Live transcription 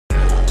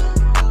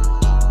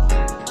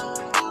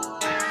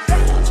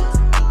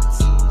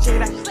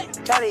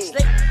body.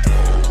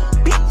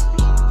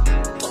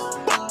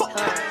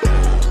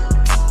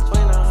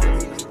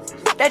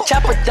 That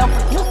chopper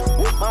dumping.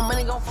 My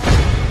money gon'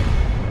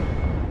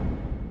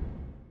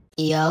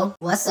 Yo,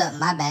 what's up?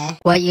 My bad.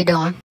 What you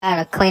doing? I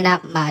gotta clean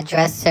up my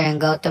dresser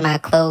and go through my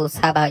clothes.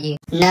 How about you?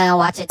 Nah,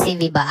 watching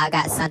TV, but I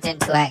got something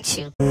to ask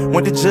you.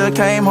 When the jug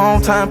came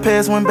home, time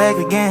passed, went back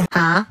again.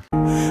 Huh?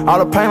 All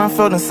the pain I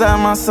felt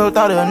inside myself,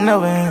 thought it would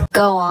never end.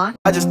 Go on.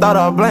 I just thought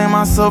I'd blame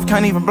myself,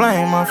 can't even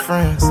blame my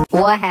friends.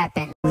 What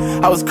happened?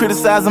 I was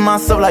criticizing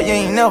myself like you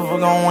ain't never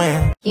gonna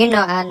win. You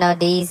know I know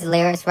these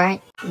lyrics,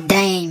 right?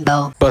 Dang,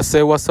 bro. But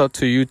say what's up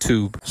to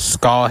YouTube.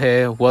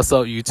 Skullhead, what's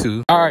up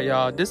YouTube? Alright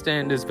y'all, this the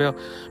end of this video.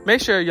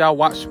 Make sure y'all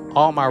watch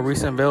all my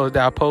recent videos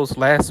that I posted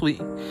last week.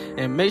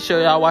 And make sure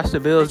y'all watch the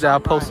videos that I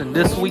posted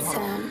this week.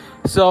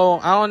 So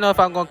I don't know if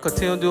I'm gonna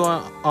continue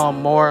doing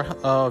more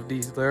of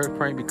these lyric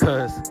prank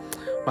because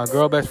my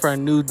girl best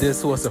friend knew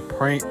this was a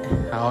prank.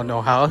 I don't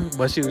know how,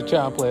 but she was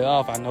trying to play it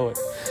off, I know it.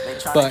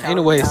 But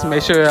anyways,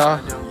 make sure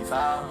y'all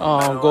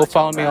go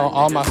follow me on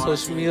all my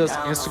social medias,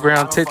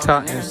 Instagram,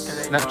 TikTok, and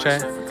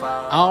Snapchat.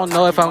 I don't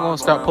know if I'm going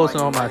to start posting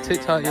on my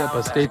TikTok yet,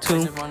 but stay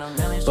tuned.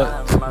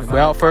 But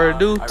without further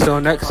ado, till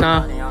next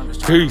time,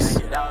 peace.